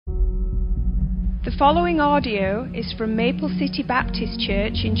The following audio is from Maple City Baptist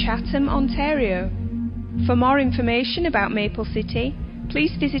Church in Chatham, Ontario. For more information about Maple City,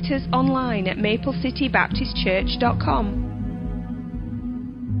 please visit us online at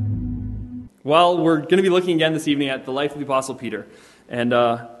maplecitybaptistchurch.com. Well, we're going to be looking again this evening at the life of the Apostle Peter. And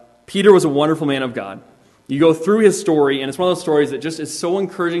Peter was a wonderful man of God. You go through his story, and it's one of those stories that just is so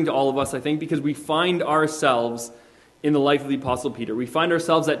encouraging to all of us, I think, because we find ourselves in the life of the Apostle Peter. We find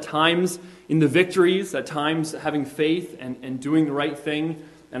ourselves at times in the victories, at times having faith and doing the right thing.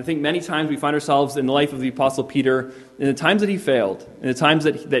 And I think many times we find ourselves in the life of the Apostle Peter in the times that he failed, in the times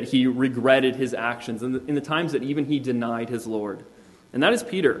that he regretted his actions, and in the times that even he denied his Lord. And that is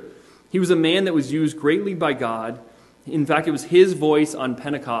Peter. He was a man that was used greatly by God. In fact, it was his voice on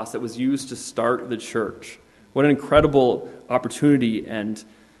Pentecost that was used to start the church. What an incredible opportunity and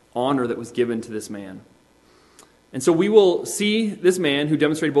honor that was given to this man. And so we will see this man who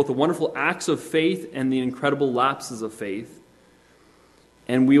demonstrated both the wonderful acts of faith and the incredible lapses of faith.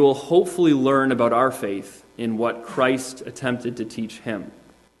 And we will hopefully learn about our faith in what Christ attempted to teach him.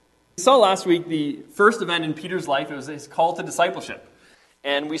 We saw last week the first event in Peter's life. It was his call to discipleship.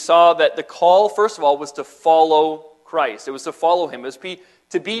 And we saw that the call, first of all, was to follow Christ. It was to follow him. It was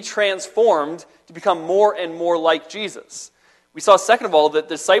to be transformed, to become more and more like Jesus. We saw, second of all, that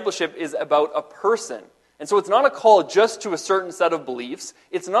discipleship is about a person. And so it's not a call just to a certain set of beliefs.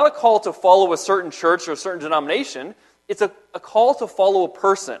 It's not a call to follow a certain church or a certain denomination. It's a call to follow a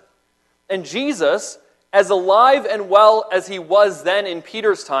person. And Jesus, as alive and well as he was then in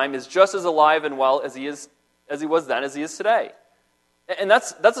Peter's time, is just as alive and well as he was then, as he is today. And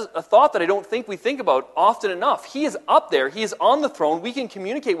that's a thought that I don't think we think about often enough. He is up there. He is on the throne. We can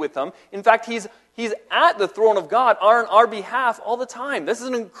communicate with him. In fact, he's at the throne of God on our behalf all the time. This is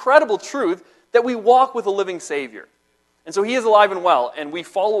an incredible truth, that we walk with a living Savior. And so he is alive and well, and we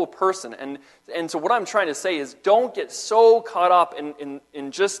follow a person. And so what I'm trying to say is, don't get so caught up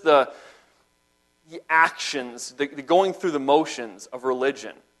in just the actions, the going through the motions of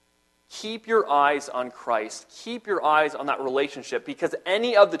religion. Keep your eyes on Christ. Keep your eyes on that relationship, because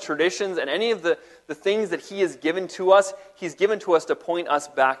any of the traditions and any of the things that he has given to us, he's given to us to point us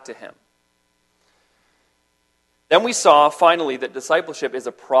back to him. Then we saw, finally, that discipleship is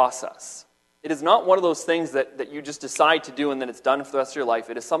a process. It is not one of those things that you just decide to do and then it's done for the rest of your life.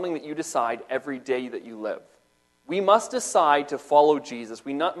 It is something that you decide every day that you live. We must decide to follow Jesus.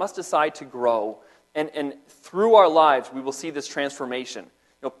 We must decide to grow. And through our lives, we will see this transformation.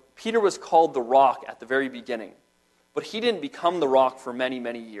 Peter was called the rock at the very beginning, but he didn't become the rock for many,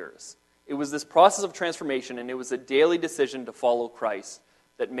 many years. It was this process of transformation, and it was a daily decision to follow Christ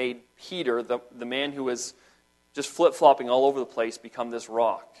that made Peter, the man who was just flip-flopping all over the place, become this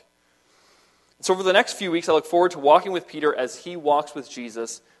rock. So over the next few weeks, I look forward to walking with Peter as he walks with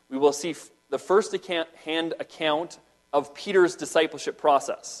Jesus. We will see the first-hand account of Peter's discipleship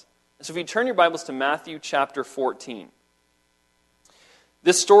process. So if you turn your Bibles to Matthew chapter 14.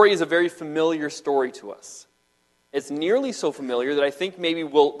 This story is a very familiar story to us. It's nearly so familiar that I think maybe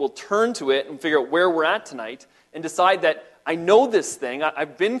we'll turn to it and figure out where we're at tonight and decide that I know this thing,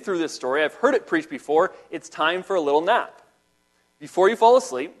 I've been through this story, I've heard it preached before, it's time for a little nap. Before you fall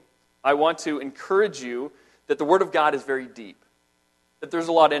asleep, I want to encourage you that the Word of God is very deep, that there's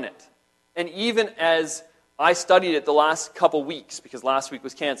a lot in it. And even as I studied it the last couple weeks, because last week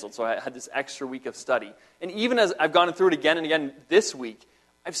was canceled, so I had this extra week of study. And even as I've gone through it again and again this week,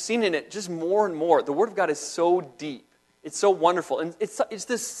 I've seen in it just more and more. The Word of God is so deep. It's so wonderful. And it's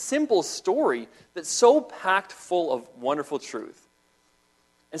this simple story that's so packed full of wonderful truth.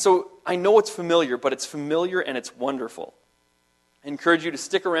 And so I know it's familiar, but it's familiar and it's wonderful. I encourage you to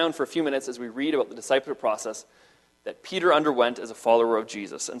stick around for a few minutes as we read about the discipleship process that Peter underwent as a follower of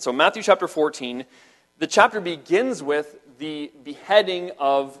Jesus. And so Matthew chapter 14, the chapter begins with the beheading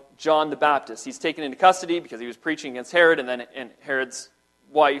of John the Baptist. He's taken into custody because he was preaching against Herod, and Herod's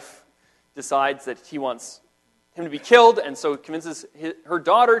wife decides that he wants him to be killed, and so convinces her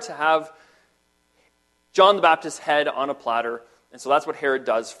daughter to have John the Baptist's head on a platter, and so that's what Herod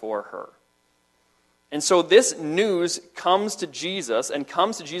does for her. And so this news comes to Jesus and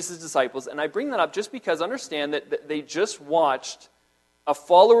comes to Jesus' disciples, and I bring that up just because understand that they just watched a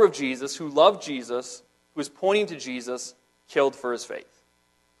follower of Jesus who loved Jesus, who was pointing to Jesus, killed for his faith.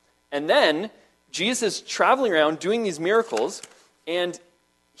 And then Jesus is traveling around doing these miracles, and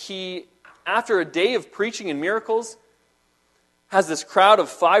he, after a day of preaching and miracles, has this crowd of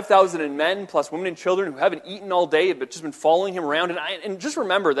 5,000 men plus women and children who haven't eaten all day but just been following him around. And just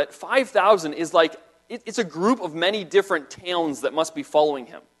remember that 5,000 is like, it's a group of many different towns that must be following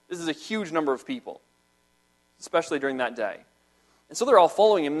him. This is a huge number of people, especially during that day. And so they're all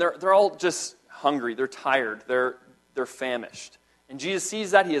following him. They're all just hungry, they're tired, they're famished. And Jesus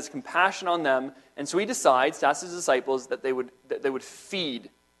sees that, he has compassion on them, and so he decides to ask his disciples that they would feed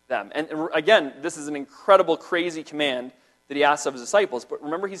them. And again, this is an incredible, crazy command that he asks of his disciples, but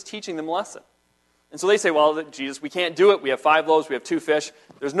remember, he's teaching them a lesson. And so they say, well, Jesus, we can't do it. We have 5 loaves, we have 2 fish.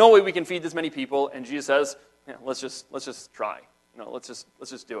 There's no way we can feed this many people. And Jesus says, let's just try. Let's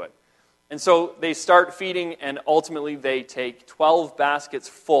just do it. And so they start feeding, and ultimately they take 12 baskets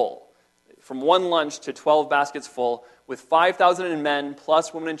full. From one lunch to 12 baskets full, with 5,000 men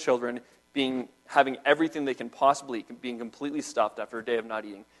plus women and children having everything they can possibly eat, being completely stuffed after a day of not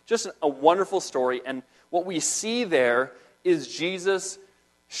eating. Just a wonderful story. And what we see there is Jesus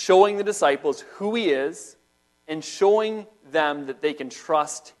showing the disciples who he is and showing them that they can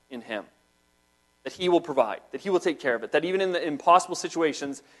trust in him, that he will provide, that he will take care of it, that even in the impossible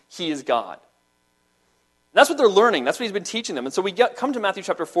situations, he is God. And that's what they're learning. That's what he's been teaching them. And so we come to Matthew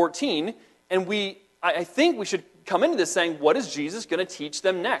chapter 14, and I think we should come into this saying, what is Jesus going to teach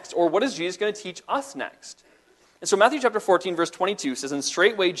them next? Or what is Jesus going to teach us next? And so Matthew chapter 14, verse 22 says, and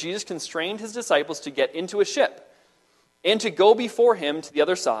straightway Jesus constrained his disciples to get into a ship and to go before him to the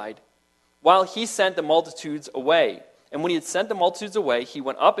other side, while he sent the multitudes away. And when he had sent the multitudes away, he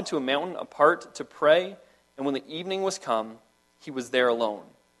went up into a mountain apart to pray, and when the evening was come, he was there alone.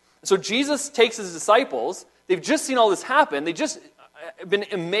 And so Jesus takes his disciples, they've just seen all this happen, they just been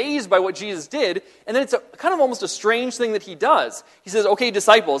amazed by what Jesus did, and then it's kind of almost a strange thing that he does. He says, okay,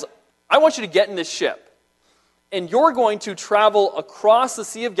 disciples, I want you to get in this ship, and you're going to travel across the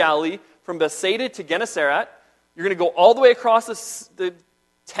Sea of Galilee from Bethsaida to Gennesaret. You're going to go all the way across the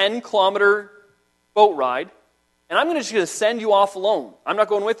 10-kilometer boat ride, and I'm just going to send you off alone. I'm not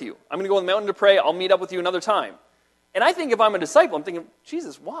going with you. I'm going to go on the mountain to pray. I'll meet up with you another time. And I think if I'm a disciple, I'm thinking,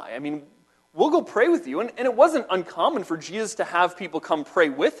 Jesus, why? I mean, we'll go pray with you. And it wasn't uncommon for Jesus to have people come pray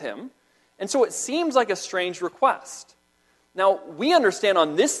with him. And so it seems like a strange request. Now, we understand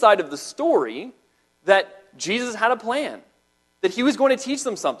on this side of the story that Jesus had a plan, that he was going to teach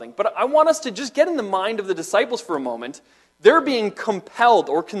them something. But I want us to just get in the mind of the disciples for a moment. They're being compelled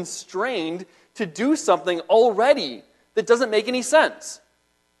or constrained to do something already that doesn't make any sense.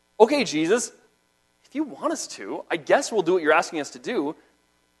 Okay, Jesus, if you want us to, I guess we'll do what you're asking us to do.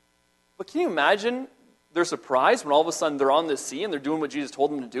 But can you imagine their surprise when all of a sudden they're on this sea and they're doing what Jesus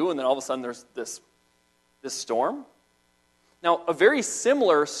told them to do, and then all of a sudden there's this storm? Now, a very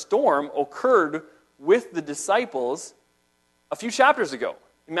similar storm occurred with the disciples a few chapters ago,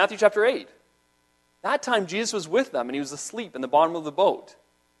 in Matthew chapter 8. That time, Jesus was with them, and he was asleep in the bottom of the boat.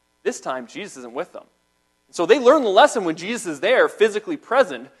 This time, Jesus isn't with them. So they learn the lesson when Jesus is there, physically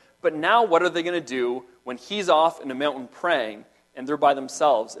present, but now what are they going to do when he's off in a mountain praying, and they're by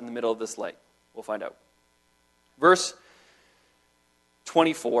themselves in the middle of this lake? We'll find out. Verse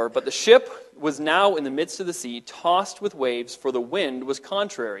 24, but the ship was now in the midst of the sea, tossed with waves, for the wind was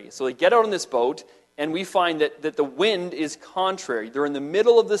contrary. So they get out on this boat, and we find that the wind is contrary. They're in the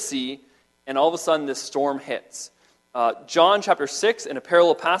middle of the sea, and all of a sudden this storm hits. John chapter 6, in a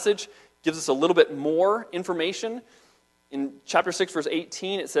parallel passage, gives us a little bit more information. In chapter 6, verse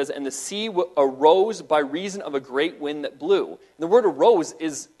 18, it says, and the sea arose by reason of a great wind that blew. And the word arose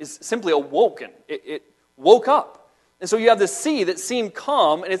is simply awoken. It woke up. And so you have this sea that seemed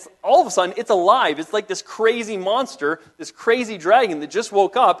calm, and it's all of a sudden, it's alive. It's like this crazy monster, this crazy dragon that just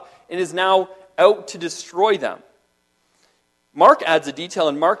woke up and is now out to destroy them. Mark adds a detail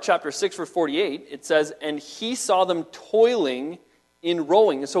in Mark chapter 6, verse 48. It says, and he saw them toiling in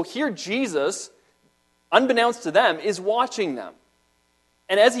rowing. And so here Jesus, unbeknownst to them, is watching them.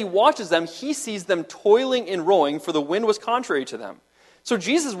 And as he watches them, he sees them toiling in rowing, for the wind was contrary to them. So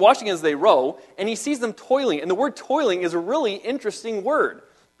Jesus is watching as they row, and he sees them toiling. And the word toiling is a really interesting word.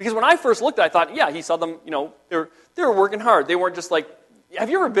 Because when I first looked at it, I thought, yeah, he saw them, they were working hard. They weren't just like, have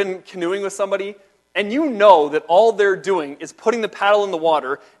you ever been canoeing with somebody, and you know that all they're doing is putting the paddle in the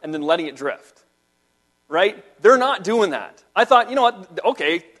water and then letting it drift? Right? They're not doing that. I thought, you know what,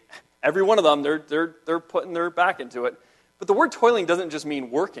 okay, every one of them, they're putting their back into it. But the word toiling doesn't just mean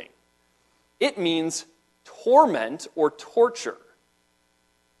working. It means torment or torture.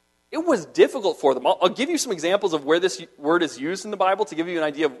 It was difficult for them. I'll give you some examples of where this word is used in the Bible to give you an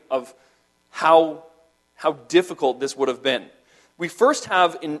idea of how difficult this would have been. We first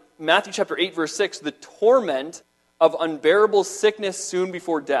have in Matthew chapter 8, verse 6, the torment of unbearable sickness soon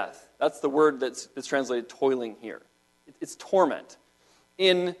before death. That's the word that's translated toiling here. It's torment.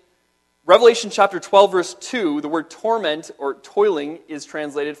 In Revelation chapter 12, verse 2, the word torment or toiling is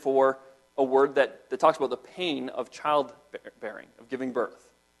translated for a word that talks about the pain of childbearing, of giving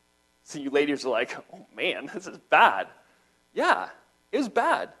birth. So you ladies are like, oh man, this is bad. Yeah, it was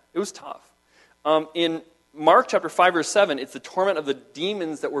bad. It was tough. In Mark chapter 5, verse 7, it's the torment of the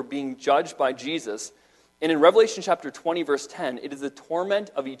demons that were being judged by Jesus. And in Revelation chapter 20, verse 10, it is the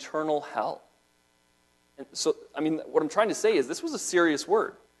torment of eternal hell. And so, what I'm trying to say is this was a serious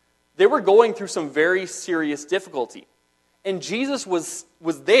word. They were going through some very serious difficulty. And Jesus was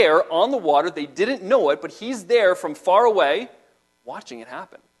there on the water. They didn't know it, but he's there from far away watching it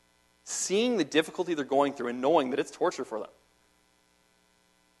happen, seeing the difficulty they're going through and knowing that it's torture for them.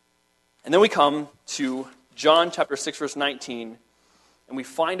 And then we come to John chapter 6, verse 19, and we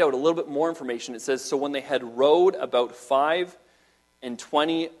find out a little bit more information. It says, so when they had rowed about 5 and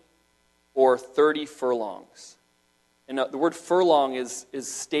 20 or 30 furlongs. And the word furlong is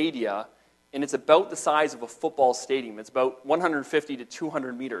stadia, and it's about the size of a football stadium. It's about 150 to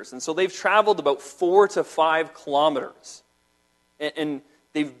 200 meters. And so they've traveled about 4 to 5 kilometers. And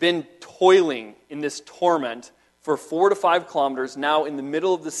they've been toiling in this torment for 4 to 5 kilometers, now in the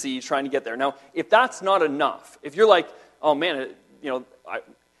middle of the sea, trying to get there. Now, if that's not enough, if you're like, oh man,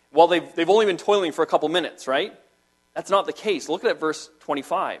 they've only been toiling for a couple minutes, right? That's not the case. Look at verse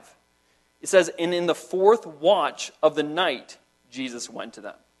 25. It says, and in the 4th watch of the night, Jesus went to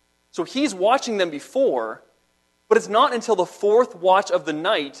them. So he's watching them before, but it's not until the 4th watch of the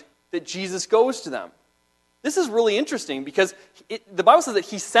night that Jesus goes to them. This is really interesting because the Bible says that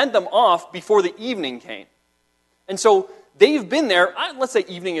he sent them off before the evening came. And so they've been there, let's say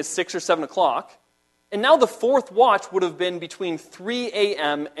evening is 6 or 7 o'clock, and now the 4th watch would have been between 3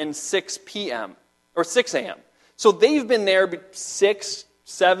 a.m. and 6 p.m., or 6 a.m. So they've been there 6,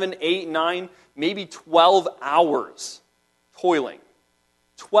 7, 8, 9, maybe 12 hours toiling.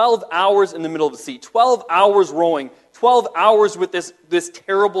 12 hours in the middle of the sea, 12 hours rowing, 12 hours with this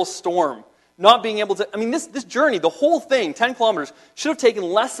terrible storm, not being able to, this journey, the whole thing, 10 kilometers, should have taken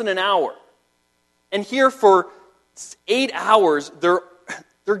less than an hour. And here for 8 hours, they're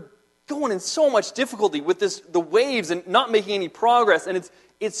going in so much difficulty with the waves and not making any progress, and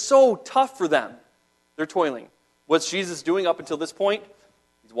it's so tough for them. They're toiling. What's Jesus doing up until this point?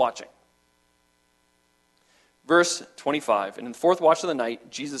 He's watching. Verse 25, and in the 4th watch of the night,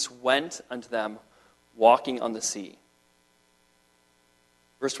 Jesus went unto them walking on the sea.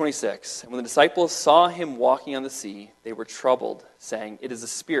 Verse 26, and when the disciples saw him walking on the sea, they were troubled, saying, it is a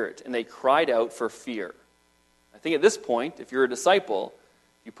spirit, and they cried out for fear. I think at this point, if you're a disciple,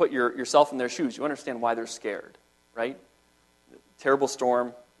 you put yourself in their shoes, you understand why they're scared, right? Terrible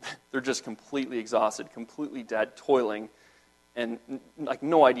storm, they're just completely exhausted, completely dead, toiling, and like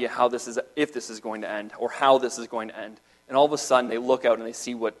no idea if this is going to end or how this is going to end. And all of a sudden they look out and they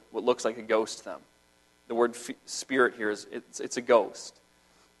see what looks like a ghost to them. The word spirit here it's a ghost.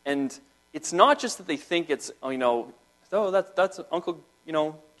 And it's not just that they think it's, that's Uncle,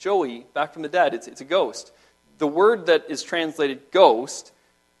 Joey back from the dead. It's a ghost. The word that is translated ghost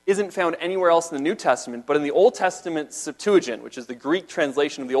isn't found anywhere else in the New Testament, but in the Old Testament Septuagint, which is the Greek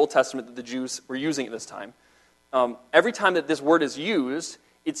translation of the Old Testament that the Jews were using at this time. Every time that this word is used,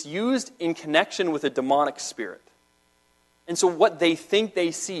 it's used in connection with a demonic spirit. And so what they think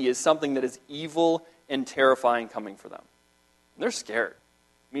they see is something that is evil and terrifying coming for them. And they're scared.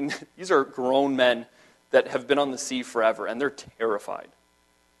 These are grown men that have been on the sea forever, and they're terrified.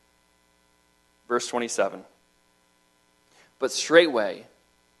 Verse 27. But straightway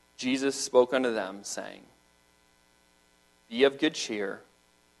Jesus spoke unto them, saying, be of good cheer,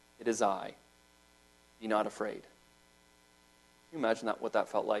 it is I. Be not afraid. Can you imagine what that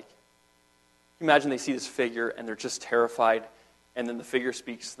felt like? Can you imagine they see this figure and they're just terrified, and then the figure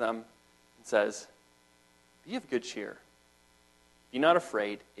speaks to them and says, be of good cheer. Be not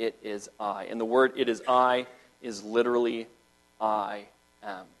afraid, it is I. And the word it is I is literally I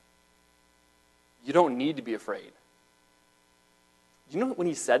am. You don't need to be afraid. You know when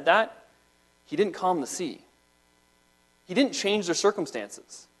he said that, he didn't calm the sea. He didn't change their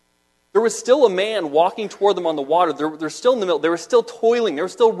circumstances. There was still a man walking toward them on the water. They're still in the middle. They were still toiling. They were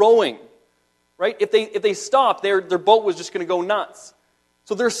still rowing. Right? If they stopped, their boat was just going to go nuts.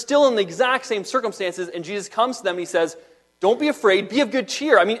 So they're still in the exact same circumstances, and Jesus comes to them and he says, don't be afraid, be of good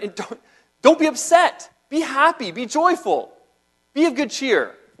cheer. Don't be upset. Be happy, be joyful. Be of good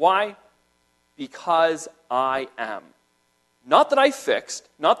cheer. Why? Because I am. Not that I fixed,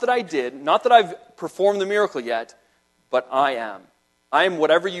 not that I did, not that I've performed the miracle yet, but I am. I am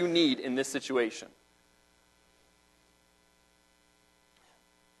whatever you need in this situation.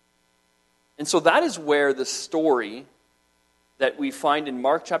 And so that is where the story that we find in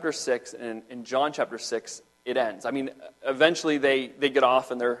Mark chapter 6 and in John chapter 6, it ends. Eventually they get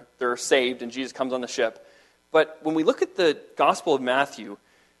off and they're saved and Jesus comes on the ship. But when we look at the Gospel of Matthew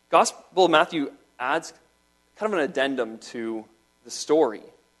adds kind of an addendum to the story.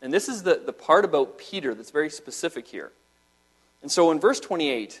 And this is the part about Peter that's very specific here. And so in verse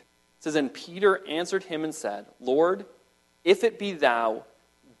 28, it says, "And Peter answered him and said, Lord, if it be thou,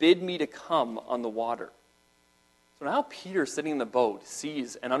 bid me to come on the water." So now Peter, sitting in the boat,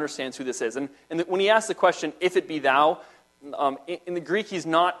 sees and understands who this is. And when he asks the question, "If it be thou," in the Greek, he's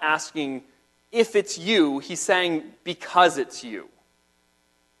not asking, "If it's you," he's saying, "Because it's you."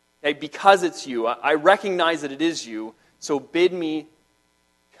 Okay, because it's you. I recognize that it is you, so bid me,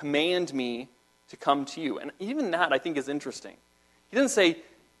 command me to come to you. And even that, I think, is interesting. He doesn't say,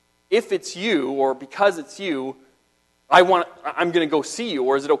 "If it's you," or "Because it's you, I'm going to go see you,"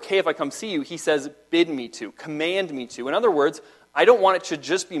 or "Is it okay if I come see you?" He says, "Bid me to, command me to." In other words, I don't want it to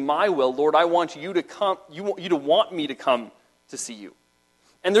just be my will, Lord. I want you to come. You to want me to come to see you.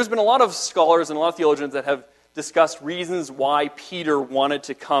 And there's been a lot of scholars and a lot of theologians that have discussed reasons why Peter wanted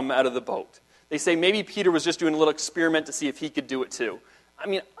to come out of the boat. They say maybe Peter was just doing a little experiment to see if he could do it too. I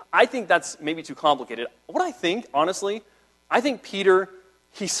mean, I think that's maybe too complicated. What I think, honestly, I think Peter,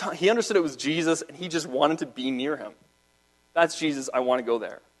 he understood it was Jesus, and he just wanted to be near him. That's Jesus, I want to go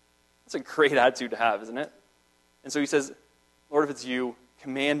there. That's a great attitude to have, isn't it? And so he says, "Lord, if it's you,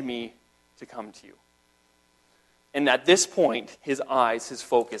 command me to come to you." And at this point, his eyes, his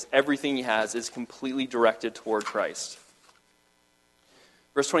focus, everything he has is completely directed toward Christ.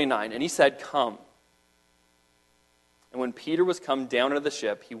 Verse 29, "And he said, Come. And when Peter was come down out of the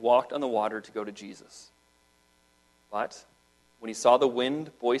ship, he walked on the water to go to Jesus. But when he saw the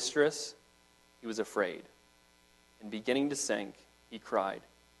wind boisterous, he was afraid. And beginning to sink, he cried,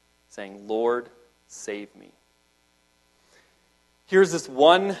 saying, Lord, save me." Here's this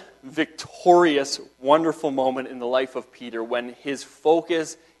one victorious, wonderful moment in the life of Peter when his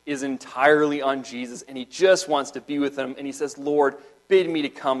focus is entirely on Jesus and he just wants to be with him. And he says, "Lord, bid me to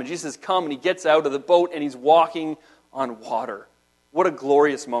come." And Jesus says, "Come." And he gets out of the boat and he's walking on water. What a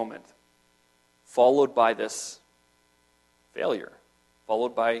glorious moment. Followed by this failure.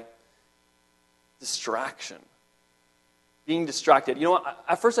 Followed by distraction. Being distracted. You know what?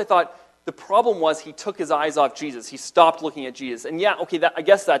 At first I thought the problem was he took his eyes off Jesus. He stopped looking at Jesus. And yeah, okay, I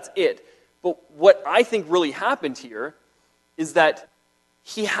guess that's it. But what I think really happened here is that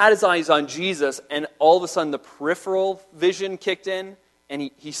he had his eyes on Jesus, and all of a sudden the peripheral vision kicked in, and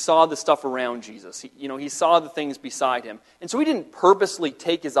he saw the stuff around Jesus. He saw the things beside him. And so he didn't purposely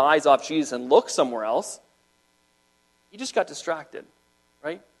take his eyes off Jesus and look somewhere else. He just got distracted,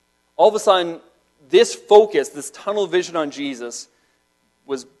 right? All of a sudden, this focus, this tunnel vision on Jesus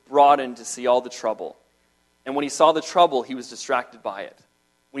was brought in to see all the trouble. And when he saw the trouble, he was distracted by it.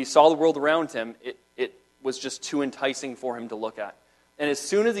 When he saw the world around him, it was just too enticing for him to look at. And as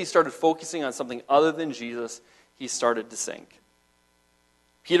soon as he started focusing on something other than Jesus, he started to sink.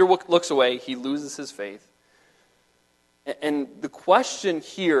 Peter looks away. He loses his faith. And the question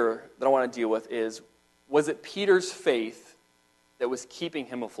here that I want to deal with is, was it Peter's faith that was keeping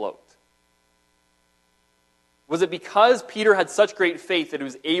him afloat? Was it because Peter had such great faith that he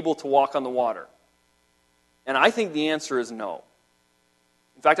was able to walk on the water? And I think the answer is no.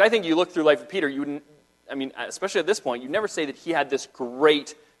 In fact, I think you look through the life of Peter, especially at this point, you'd never say that he had this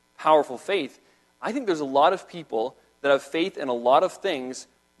great, powerful faith. I think there's a lot of people that have faith in a lot of things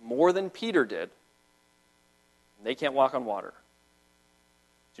more than Peter did. And they can't walk on water.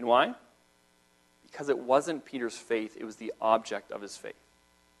 Do you know why? Because it wasn't Peter's faith, it was the object of his faith.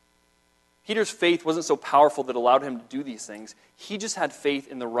 Peter's faith wasn't so powerful that it allowed him to do these things. He just had faith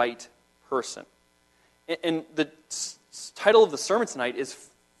in the right person. And the title of the sermon tonight is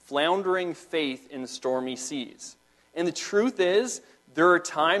Floundering Faith in Stormy Seas. And the truth is, there are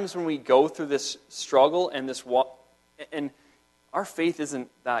times when we go through this struggle and this walk, and our faith isn't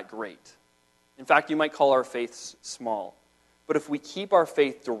that great. In fact, you might call our faith small. But if we keep our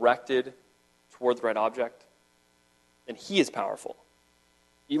faith directed toward the right object, then He is powerful,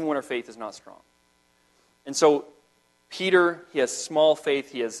 even when our faith is not strong. And so, Peter, he has small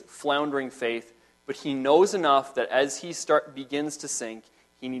faith, he has floundering faith, but he knows enough that as he begins to sink,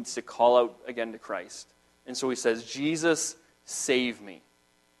 he needs to call out again to Christ. And so he says, Jesus, save me.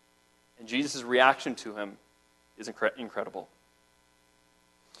 And Jesus' reaction to him is incredible.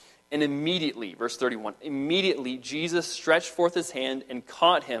 And immediately, verse 31, immediately Jesus stretched forth his hand and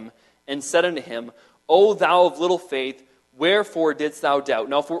caught him and said unto him, O thou of little faith, wherefore didst thou doubt?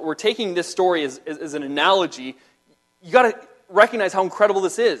 Now, if we're taking this story as an analogy, you got to recognize how incredible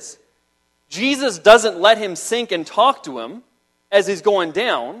this is. Jesus doesn't let him sink and talk to him as he's going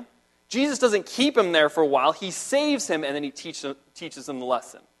down. Jesus doesn't keep him there for a while. He saves him, and then he teaches him the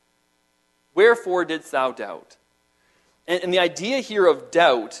lesson. Wherefore didst thou doubt? And the idea here of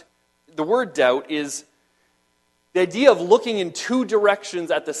doubt, the word doubt is The idea of looking in two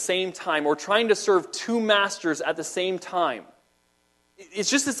directions at the same time or trying to serve two masters at the same time. It's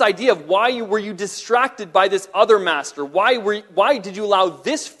just this idea of why were you distracted by this other master? Why did you allow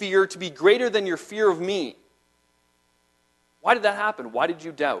this fear to be greater than your fear of me? Why did that happen? Why did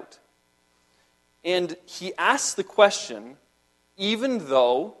you doubt? And he asks the question, even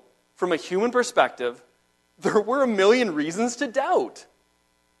though, from a human perspective, there were a million reasons to doubt.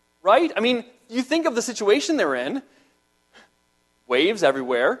 Right? I mean, you think of the situation they're in. Waves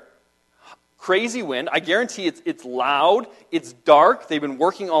everywhere. Crazy wind. I guarantee it's loud. It's dark. They've been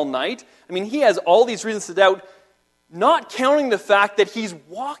working all night. I mean, he has all these reasons to doubt, not counting the fact that he's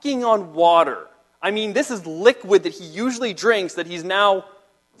walking on water. I mean, this is liquid that he usually drinks that he's now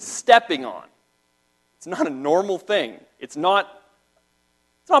stepping on. It's not a normal thing. It's not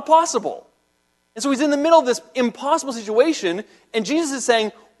possible. And so he's in the middle of this impossible situation, and Jesus is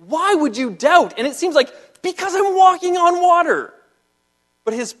saying, why would you doubt? And it seems like, because I'm walking on water.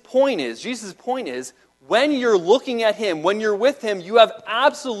 But Jesus' point is, when you're looking at him, when you're with him, you have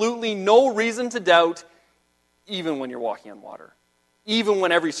absolutely no reason to doubt, even when you're walking on water. Even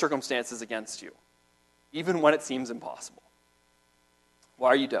when every circumstance is against you. Even when it seems impossible. Why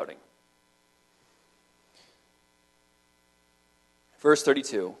are you doubting? Verse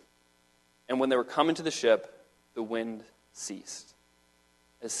 32, and when they were come into the ship, the wind ceased.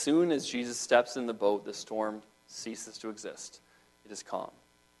 As soon as Jesus steps in the boat, the storm ceases to exist. It is calm.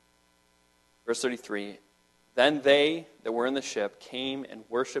 Verse 33, then they that were in the ship came and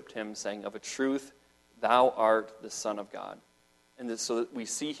worshipped him, saying, of a truth, thou art the Son of God. And so that we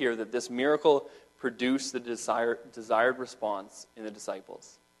see here that this miracle produced the desired response in the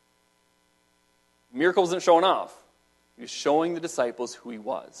disciples. The miracle wasn't showing off. He was showing the disciples who he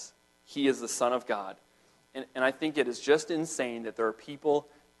was. He is the Son of God. And I think it is just insane that there are people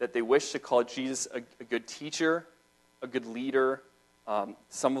that they wish to call Jesus a good teacher, a good leader.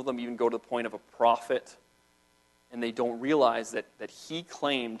 Some of them even go to the point of a prophet. And they don't realize that he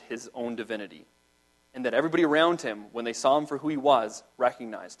claimed his own divinity. And that everybody around him, when they saw him for who he was,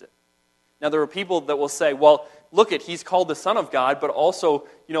 recognized it. Now there are people that will say, well, look he's called the Son of God, but also,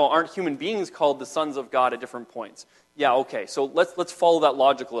 aren't human beings called the sons of God at different points? Yeah, okay, so let's follow that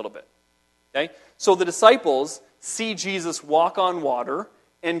logic a little bit. Okay? So the disciples see Jesus walk on water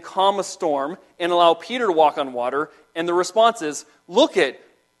and calm a storm and allow Peter to walk on water, and the response is,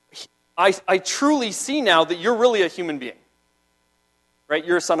 I truly see now that you're really a human being. Right?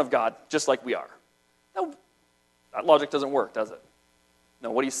 You're a son of God, just like we are. No, that logic doesn't work, does it? No,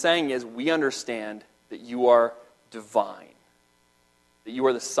 what he's saying is, we understand that you are divine. That you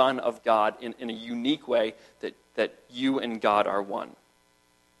are the Son of God in a unique way, that you and God are one.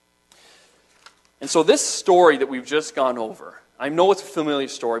 And so this story that we've just gone over, I know it's a familiar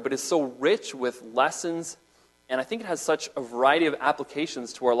story, but it's so rich with lessons, and I think it has such a variety of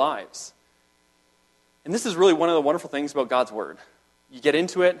applications to our lives. And this is really one of the wonderful things about God's Word. You get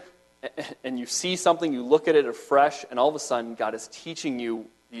into it, and you see something, you look at it afresh, and all of a sudden God is teaching you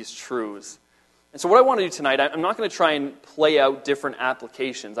these truths. And so what I want to do tonight, I'm not going to try and play out different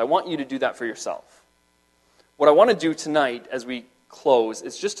applications. I want you to do that for yourself. What I want to do tonight as we close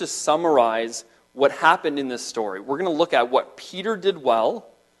is just to summarize what happened in this story. We're going to look at what Peter did well,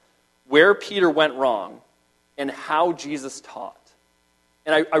 where Peter went wrong, and how Jesus taught.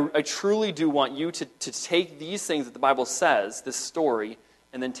 And I truly do want you to take these things that the Bible says, this story,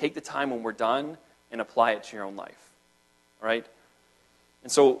 and then take the time when we're done and apply it to your own life. All right?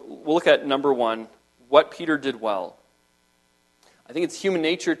 And so we'll look at number one, what Peter did well. I think it's human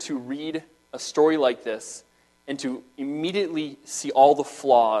nature to read a story like this and to immediately see all the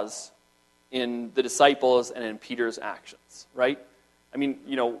flaws in the disciples and in Peter's actions, right? I mean,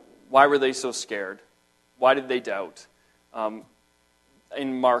 why were they so scared? Why did they doubt?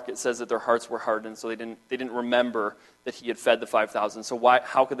 In Mark, it says that their hearts were hardened, so they didn't remember that he had fed the 5,000. So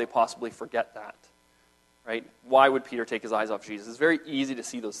how could they possibly forget that? Right? Why would Peter take his eyes off Jesus? It's very easy to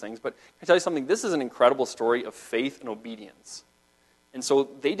see those things, but can I tell you something? This is an incredible story of faith and obedience. And so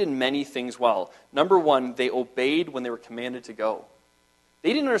they did many things well. Number one, they obeyed when they were commanded to go.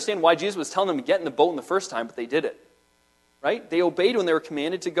 They didn't understand why Jesus was telling them to get in the boat in the first time, but they did it. Right? They obeyed when they were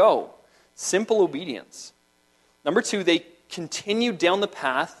commanded to go. Simple obedience. Number two, they continued down the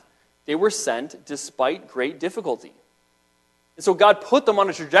path they were sent despite great difficulty. And so God put them on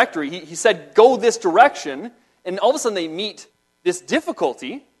a trajectory. He said, go this direction, and all of a sudden they meet this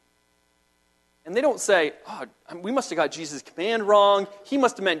difficulty, and they don't say, we must have got Jesus' command wrong. He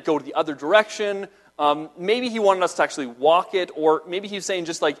must have meant go to the other direction. Maybe he wanted us to actually walk it, or maybe he's saying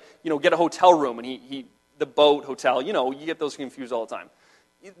just get a hotel room, and the boat, hotel, you get those confused all the time.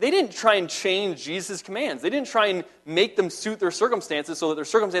 they didn't try and change Jesus' commands. They didn't try and make them suit their circumstances so that their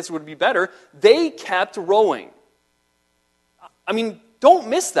circumstances would be better. They kept rowing. I mean, don't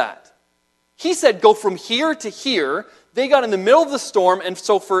miss that. He said, go from here to here. They got in the middle of the storm, and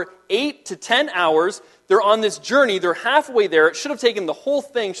so for 8 to 10 hours, they're on this journey. They're halfway there. It should have taken the whole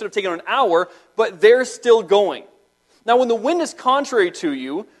thing, should have taken an hour, but they're still going. Now, when the wind is contrary to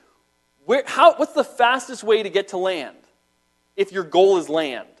you, what's the fastest way to get to land? If your goal is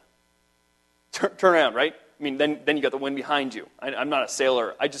land. Turn around, right? I mean, then you got the wind behind you. I'm not a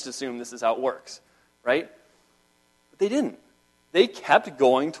sailor. I just assume this is how it works, right? But they didn't. They kept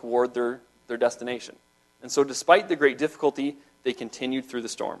going toward their destination. And so despite the great difficulty, they continued through the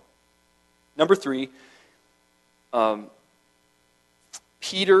storm. Number 3,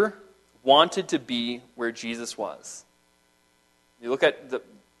 Peter wanted to be where Jesus was. You look at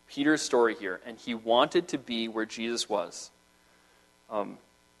Peter's story here, and he wanted to be where Jesus was.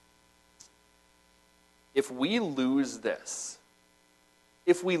 If we lose this,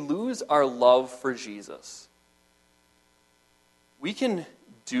 if we lose our love for Jesus, we can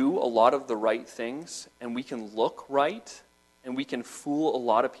do a lot of the right things, and we can look right, and we can fool a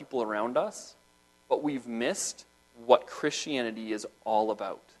lot of people around us, but we've missed what Christianity is all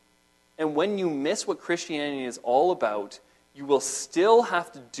about. And when you miss what Christianity is all about, you will still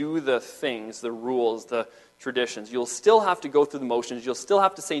have to do the things, the rules, the traditions. You'll still have to go through the motions. You'll still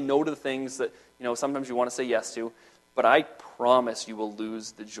have to say no to the things that, sometimes you want to say yes to. But I promise you will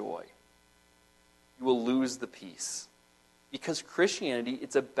lose the joy. You will lose the peace. Because Christianity,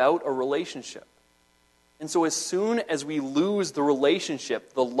 it's about a relationship. And so as soon as we lose the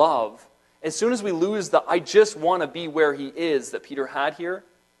relationship, the love, as soon as we lose the I just want to be where he is that Peter had here,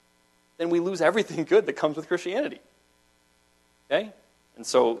 then we lose everything good that comes with Christianity. Okay? And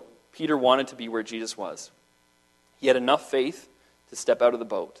so Peter wanted to be where Jesus was. He had enough faith to step out of the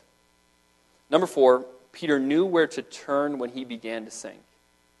boat. Number 4, Peter knew where to turn when he began to sink.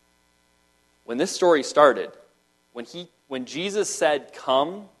 When this story started, when Jesus said,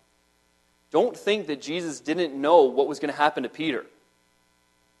 come, don't think that Jesus didn't know what was going to happen to Peter.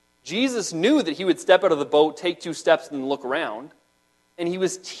 Jesus knew that he would step out of the boat, take 2 steps, and look around. And he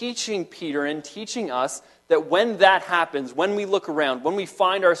was teaching Peter and teaching us that when that happens, when we look around, when we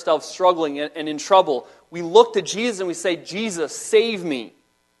find ourselves struggling and in trouble, we look to Jesus and we say, Jesus, save me.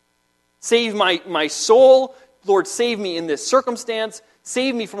 Save my soul. Lord, save me in this circumstance.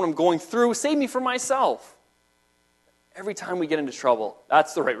 Save me from what I'm going through. Save me from myself. Every time we get into trouble,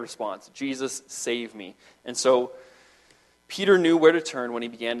 that's the right response. Jesus, save me. And so Peter knew where to turn when he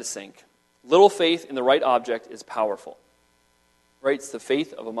began to sink. Little faith in the right object is powerful. Right? It's the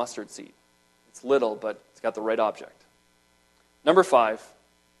faith of a mustard seed. It's little, but it's got the right object. Number 5,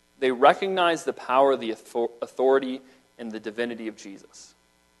 they recognize the power, the authority, and the divinity of Jesus.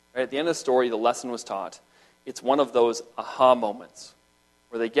 Right? At the end of the story, the lesson was taught. It's one of those aha moments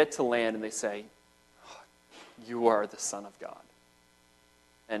where they get to land and they say, oh, you are the Son of God.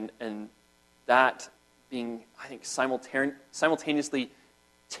 And that being, I think, simultaneously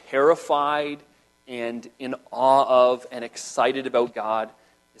terrified and in awe of and excited about God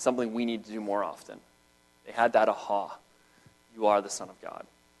is something we need to do more often. They had that aha. You are the Son of God.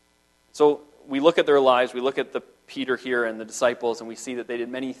 So we look at their lives, we look at the Peter here and the disciples, and we see that they did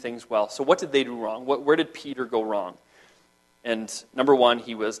many things well. So what did they do wrong? Where did Peter go wrong? And number 1,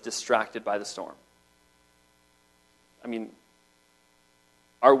 he was distracted by the storm. I mean,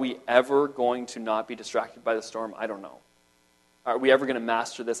 are we ever going to not be distracted by the storm? I don't know. Are we ever going to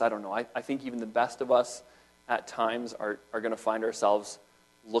master this? I don't know. I think even the best of us at times are going to find ourselves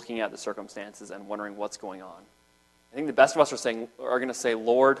looking at the circumstances and wondering what's going on. I think the best of us are going to say,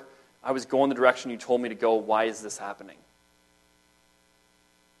 Lord, I was going the direction you told me to go. Why is this happening?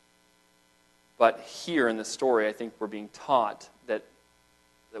 But here in this story, I think we're being taught that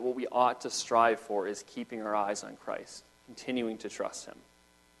what we ought to strive for is keeping our eyes on Christ, continuing to trust him.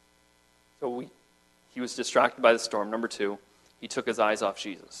 So he was distracted by the storm. Number 2, he took his eyes off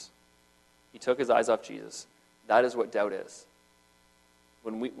Jesus. He took his eyes off Jesus. That is what doubt is.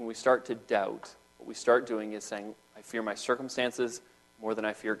 When we start to doubt, what we start doing is saying, I fear my circumstances more than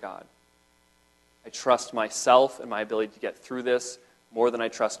I fear God. I trust myself and my ability to get through this more than I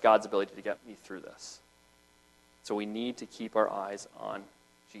trust God's ability to get me through this. So we need to keep our eyes on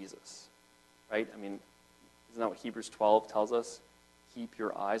Jesus. Right? I mean, isn't that what Hebrews 12 tells us? Keep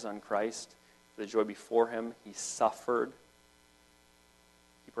your eyes on Christ. For the joy before him, he suffered.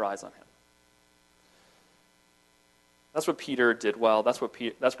 Keep our eyes on him. That's what Peter did well. That's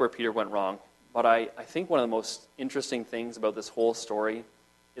where Peter went wrong. But I think one of the most interesting things about this whole story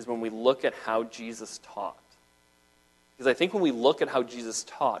is when we look at how Jesus taught. Because I think when we look at how Jesus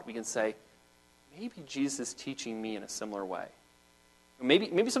taught, we can say, maybe Jesus is teaching me in a similar way.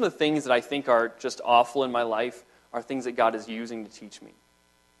 Maybe some of the things that I think are just awful in my life are things that God is using to teach me.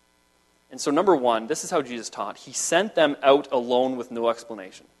 And so number one, this is how Jesus taught. He sent them out alone with no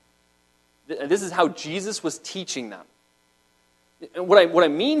explanation. This is how Jesus was teaching them. And what I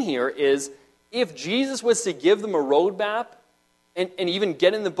mean here is, if Jesus was to give them a roadmap and even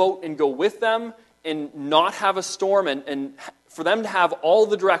get in the boat and go with them and not have a storm and for them to have all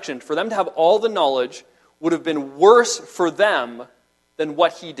the direction, for them to have all the knowledge, would have been worse for them than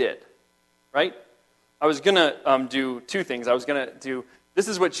what he did, right? I was going to do two things. I was going to do, this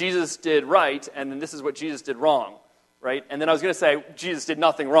is what Jesus did right, and then this is what Jesus did wrong, right? And then I was going to say, Jesus did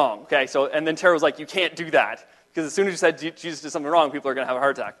nothing wrong, okay? And then Tara was like, you can't do that, because as soon as you said Jesus did something wrong, people are going to have a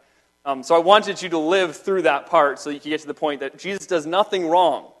heart attack. So I wanted you to live through that part so you can get to the point that Jesus does nothing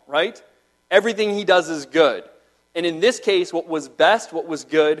wrong, right? Everything he does is good. And in this case, what was best, what was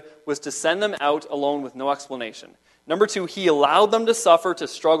good, was to send them out alone with no explanation. Number two, he allowed them to suffer, to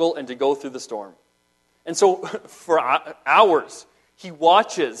struggle, and to go through the storm. And so for hours, he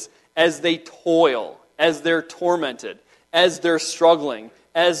watches as they toil, as they're tormented, as they're struggling,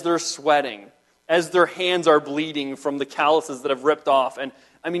 as they're sweating, as their hands are bleeding from the calluses that have ripped off. And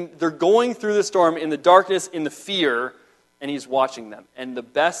they're going through the storm in the darkness, in the fear, and he's watching them. And the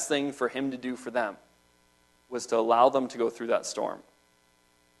best thing for him to do for them was to allow them to go through that storm.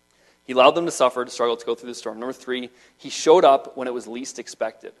 He allowed them to suffer, to struggle, to go through the storm. Number three, he showed up when it was least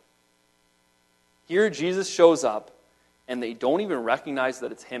expected. Here, Jesus shows up, and they don't even recognize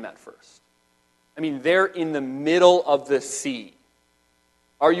that it's him at first. They're in the middle of the sea.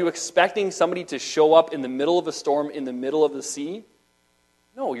 Are you expecting somebody to show up in the middle of a storm, in the middle of the sea?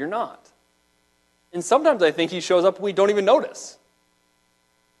 No, you're not. And sometimes I think he shows up and we don't even notice.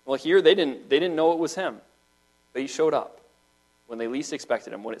 Well, here they didn't know it was him. But he showed up when they least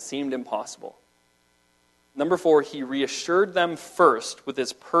expected him, when it seemed impossible. Number four, he reassured them first with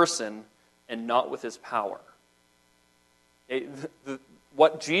his person and not with his power.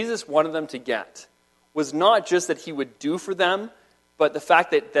 What Jesus wanted them to get was not just that he would do for them, but the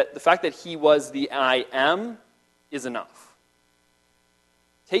fact that he was the I am is enough.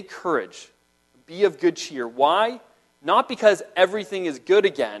 Take courage. Be of good cheer. Why? Not because everything is good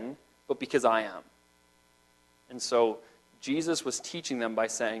again, but because I am. And so Jesus was teaching them by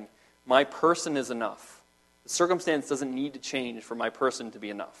saying, my person is enough. The circumstance doesn't need to change for my person to be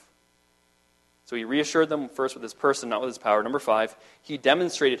enough. So he reassured them first with his person, not with his power. Number five, he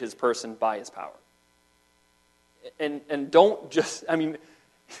demonstrated his person by his power. And don't just,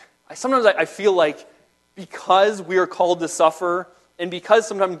 sometimes I feel like because we are called to suffer, and because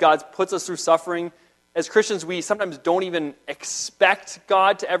sometimes God puts us through suffering, as Christians, we sometimes don't even expect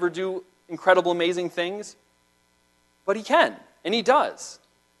God to ever do incredible, amazing things. But he can, and he does.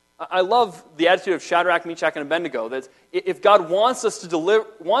 I love the attitude of Shadrach, Meshach, and Abednego, that if God wants to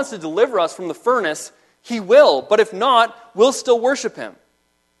deliver us from the furnace, he will. But if not, we'll still worship him.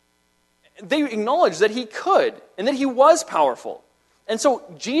 They acknowledge that he could, and that he was powerful. And so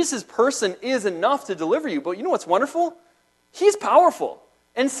Jesus' person is enough to deliver you. But you know what's wonderful? He's powerful.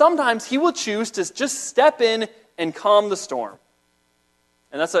 And sometimes he will choose to just step in and calm the storm.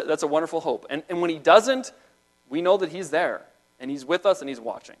 And that's a wonderful hope. And when he doesn't, we know that he's there. And he's with us and he's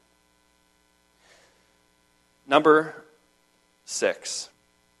watching. Number 6.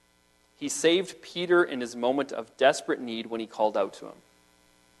 He saved Peter in his moment of desperate need when he called out to him.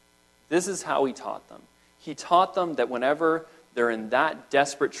 This is how he taught them. He taught them that whenever they're in that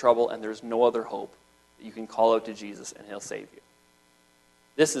desperate trouble and there's no other hope, that you can call out to Jesus and he'll save you.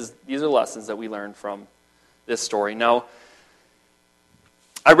 These are lessons that we learn from this story. Now,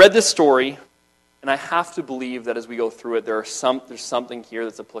 I read this story, and I have to believe that as we go through it, there's something here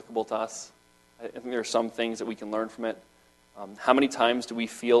that's applicable to us. I think there are some things that we can learn from it. How many times do we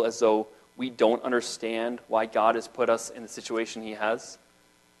feel as though we don't understand why God has put us in the situation he has?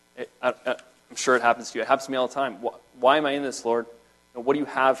 I'm sure it happens to you. It happens to me all the time. Why am I in this, Lord? What do you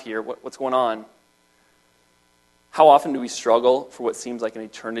have here? What's going on? How often do we struggle for what seems like an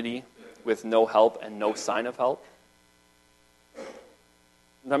eternity with no help and no sign of help?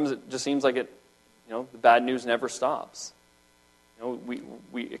 Sometimes it just seems like the bad news never stops.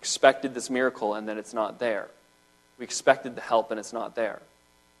 We expected this miracle and then it's not there. We expected the help and it's not there.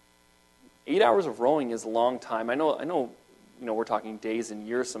 8 hours of rowing is a long time. I know, we're talking days and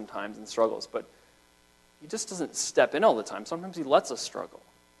years sometimes and struggles, but he just doesn't step in all the time. Sometimes he lets us struggle.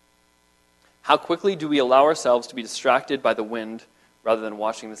 How quickly do we allow ourselves to be distracted by the wind rather than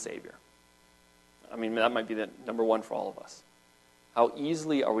watching the Savior? That might be the number one for all of us. How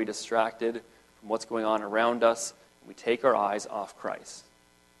easily are we distracted from what's going on around us We take our eyes off Christ.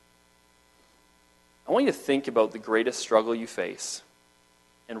 I want you to think about the greatest struggle you face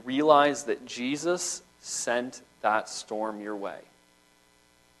and realize that Jesus sent that storm your way.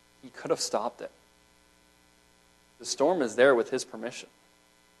 He could have stopped it. The storm is there with his permission.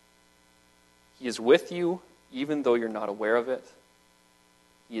 He is with you even though you're not aware of it.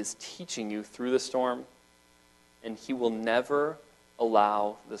 He is teaching you through the storm, and he will never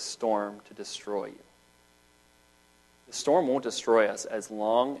allow the storm to destroy you. The storm won't destroy us as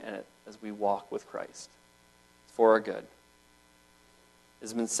long as we walk with Christ. It's for our good. It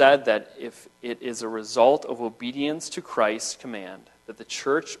has been said that if it is a result of obedience to Christ's command that the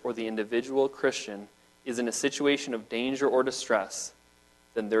church or the individual Christian is in a situation of danger or distress,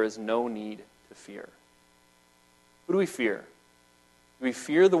 then there is no need to fear. Who do we fear? Do we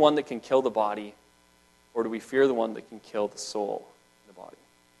fear the one that can kill the body, or do we fear the one that can kill the soul in the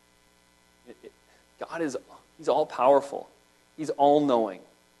body? God he's all-powerful. He's all-knowing.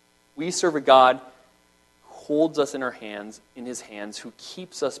 We serve a God who holds us in his hands, who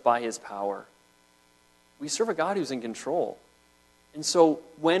keeps us by his power. We serve a God who's in control. And so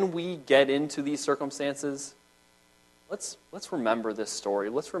when we get into these circumstances, let's remember this story.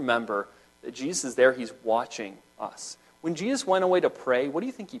 Let's remember that Jesus is there. He's watching us. When Jesus went away to pray, what do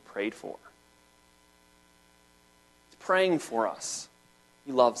you think he prayed for? He's praying for us.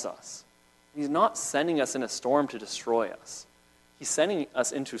 He loves us. He's not sending us in a storm to destroy us. He's sending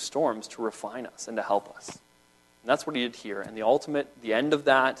us into storms to refine us and to help us. And that's what he did here. And the end of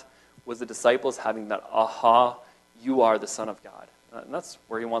that was the disciples having that, aha, you are the Son of God. And that's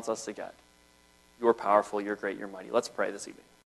where he wants us to get. You are powerful, you're great, you're mighty. Let's pray this evening.